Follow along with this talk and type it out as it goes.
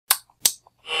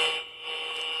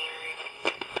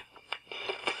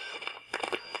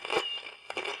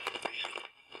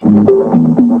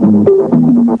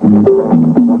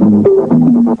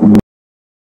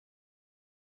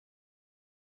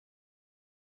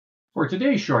For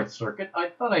today's short circuit, I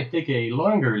thought I'd take a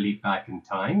longer leap back in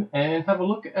time and have a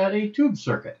look at a tube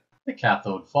circuit, the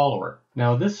cathode follower.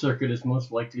 Now this circuit is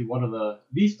most likely one of the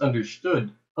least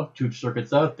understood of tube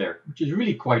circuits out there, which is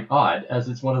really quite odd as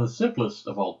it's one of the simplest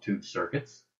of all tube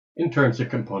circuits in terms of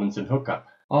components and hookup.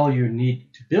 All you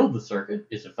need to build the circuit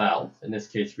is a valve, in this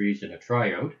case we're using a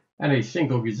triode, and a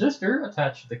single resistor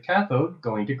attached to the cathode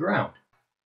going to ground.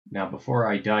 Now before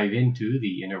I dive into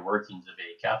the inner workings of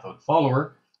a cathode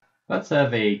follower, let's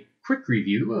have a quick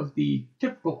review of the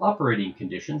typical operating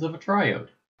conditions of a triode.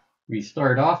 We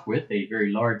start off with a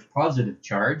very large positive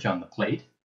charge on the plate,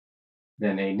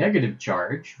 then a negative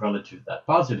charge relative to that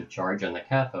positive charge on the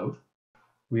cathode.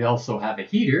 We also have a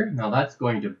heater. Now that's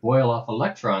going to boil off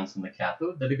electrons in the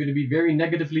cathode that are going to be very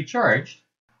negatively charged,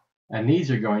 and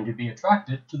these are going to be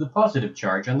attracted to the positive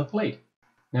charge on the plate.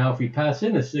 Now if we pass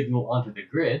in a signal onto the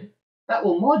grid, that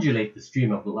will modulate the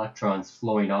stream of electrons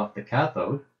flowing off the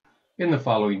cathode in the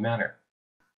following manner.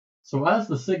 So as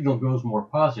the signal goes more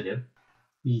positive,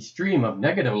 the stream of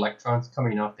negative electrons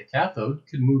coming off the cathode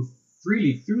can move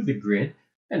freely through the grid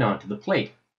and onto the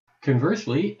plate.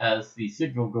 Conversely, as the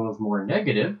signal goes more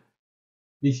negative,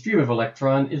 the stream of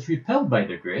electron is repelled by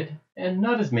the grid and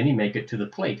not as many make it to the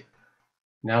plate.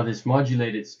 Now this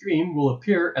modulated stream will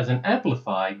appear as an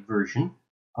amplified version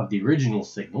of the original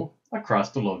signal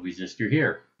across the load resistor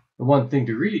here. The one thing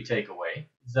to really take away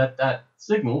is that that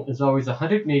signal is always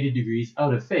 180 degrees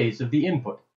out of phase of the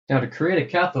input. Now to create a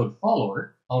cathode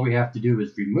follower, all we have to do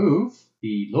is remove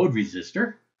the load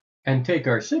resistor and take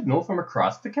our signal from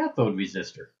across the cathode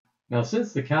resistor. Now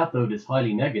since the cathode is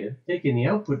highly negative, taking the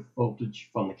output voltage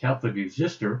from the cathode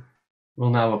resistor will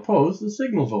now oppose the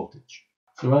signal voltage.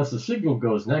 So as the signal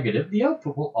goes negative, the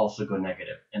output will also go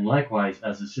negative. And likewise,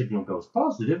 as the signal goes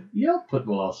positive, the output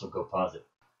will also go positive.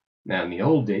 Now in the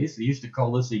old days, they used to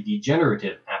call this a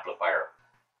degenerative amplifier.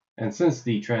 And since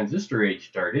the transistor age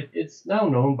started, it's now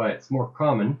known by its more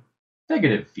common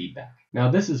negative feedback. Now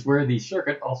this is where the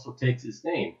circuit also takes its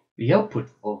name. The output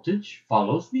voltage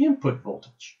follows the input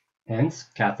voltage, hence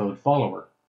cathode follower.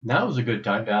 Now is a good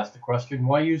time to ask the question,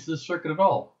 why use this circuit at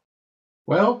all?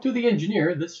 Well, to the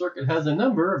engineer, this circuit has a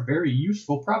number of very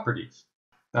useful properties.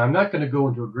 Now I'm not going to go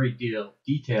into a great deal of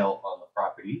detail on the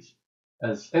properties,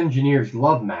 as engineers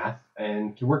love math,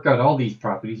 and to work out all these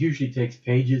properties usually takes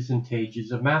pages and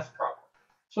pages of math problems.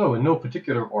 So in no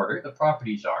particular order, the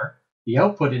properties are: the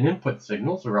output and input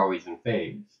signals are always in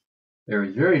phase. There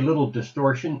is very little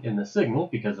distortion in the signal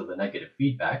because of the negative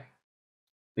feedback.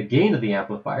 The gain of the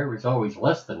amplifier is always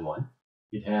less than 1.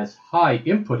 It has high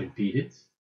input impedance.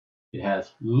 It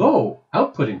has low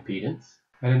output impedance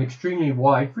and an extremely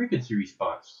wide frequency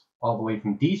response, all the way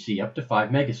from DC up to 5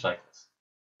 megacycles.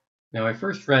 Now I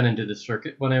first ran into this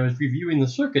circuit when I was reviewing the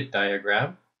circuit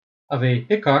diagram of a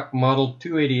Hickok Model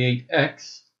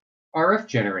 288X RF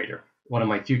generator, one of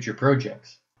my future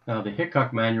projects. Now the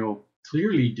Hickok manual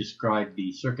clearly described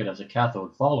the circuit as a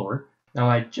cathode follower. Now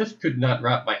I just could not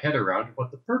wrap my head around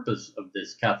what the purpose of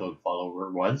this cathode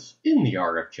follower was in the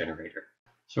RF generator.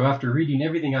 So after reading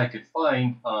everything I could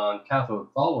find on cathode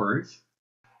followers,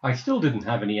 I still didn't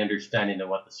have any understanding of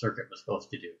what the circuit was supposed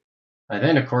to do. I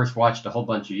then, of course, watched a whole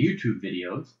bunch of YouTube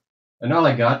videos, and all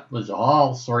I got was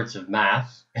all sorts of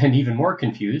math, and even more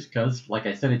confused because, like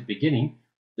I said at the beginning,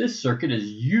 this circuit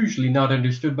is usually not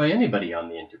understood by anybody on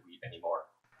the interweb anymore.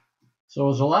 So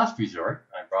as a last resort,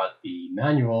 I brought the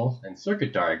manual and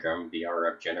circuit diagram of the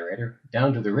RF generator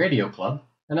down to the radio club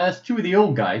and asked 2 of the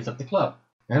old guys at the club.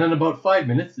 And in about 5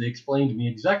 minutes, they explained to me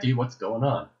exactly what's going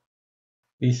on.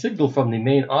 The signal from the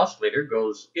main oscillator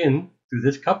goes in through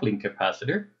this coupling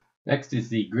capacitor. Next is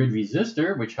the grid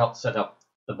resistor, which helps set up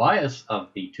the bias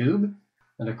of the tube.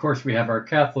 And of course we have our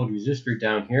cathode resistor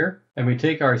down here, and we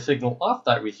take our signal off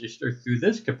that resistor through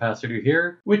this capacitor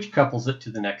here, which couples it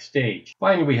to the next stage.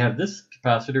 Finally we have this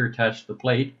capacitor attached to the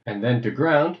plate and then to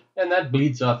ground, and that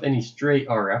bleeds off any stray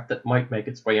RF that might make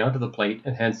its way onto the plate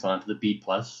and hence onto the B+.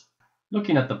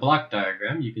 Looking at the block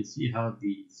diagram, you can see how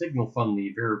the signal from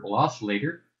the variable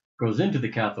oscillator goes into the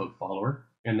cathode follower,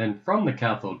 and then from the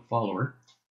cathode follower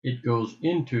it goes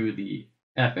into the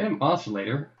FM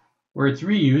oscillator, where it's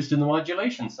reused in the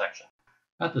modulation section.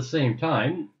 At the same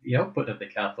time, the output of the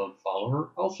cathode follower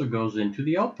also goes into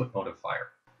the output modifier,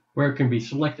 where it can be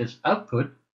selected as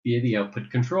output via the output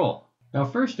control. Now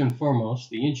first and foremost,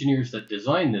 the engineers that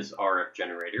designed this RF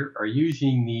generator are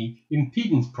using the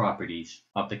impedance properties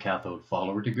of the cathode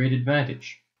follower to great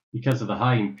advantage. Because of the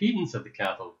high impedance of the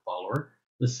cathode follower,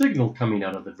 the signal coming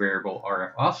out of the variable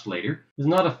RF oscillator is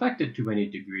not affected to any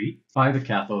degree by the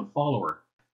cathode follower.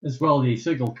 As well, the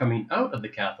signal coming out of the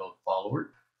cathode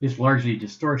follower is largely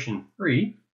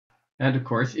distortion-free, and of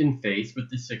course in phase with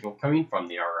the signal coming from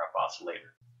the RF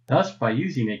oscillator. Thus, by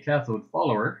using a cathode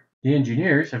follower, the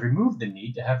engineers have removed the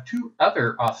need to have two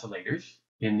other oscillators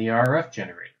in the RF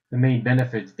generator. The main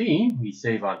benefits being we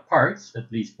save on parts,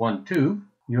 at least one tube.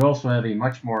 You also have a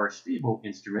much more stable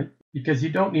instrument because you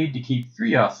don't need to keep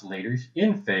three oscillators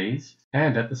in phase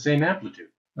and at the same amplitude.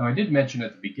 Now, I did mention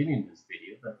at the beginning of this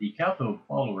video that the cathode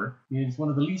follower is one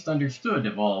of the least understood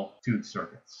of all tube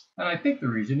circuits. And I think the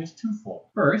reason is twofold.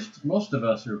 First, most of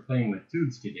us who are playing with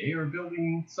tubes today are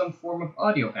building some form of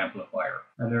audio amplifier.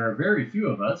 And there are very few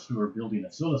of us who are building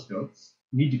oscilloscopes,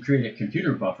 need to create a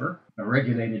computer buffer, a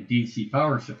regulated DC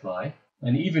power supply,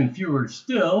 and even fewer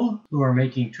still who are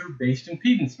making tube-based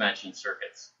impedance matching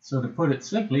circuits. So to put it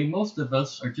simply, most of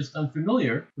us are just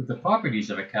unfamiliar with the properties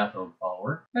of a cathode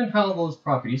follower and how those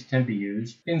properties can be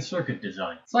used in circuit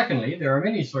design. Secondly, there are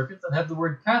many circuits that have the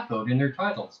word cathode in their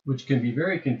titles, which can be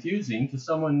very confusing to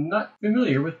someone not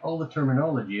familiar with all the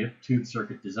terminology of tube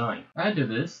circuit design. Add to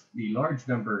this the large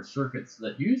number of circuits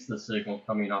that use the signal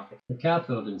coming off the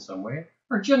cathode in some way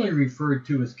are generally referred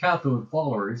to as cathode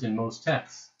followers in most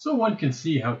texts, so one can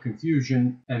see how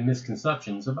confusion and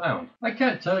misconceptions abound. I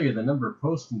can't tell you the number of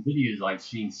posts and videos I've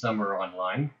seen somewhere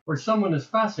online where someone is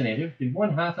fascinated with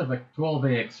one half of a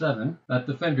 12AX7 that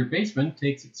the Fender Bassman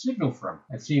takes its signal from.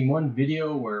 I've seen one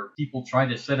video where people try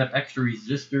to set up extra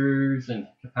resistors and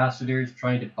capacitors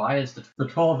trying to bias the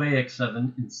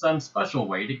 12AX7 in some special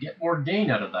way to get more gain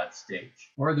out of that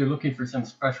stage. Or they're looking for some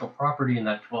special property in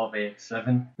that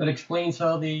 12AX7 that explains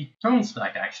how the tone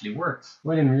stack actually works,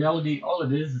 when in reality all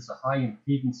it is a high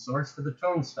impedance source for the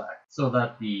tone stack, so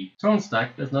that the tone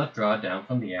stack does not draw down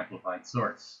from the amplified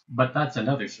source. But that's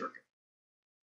another circuit.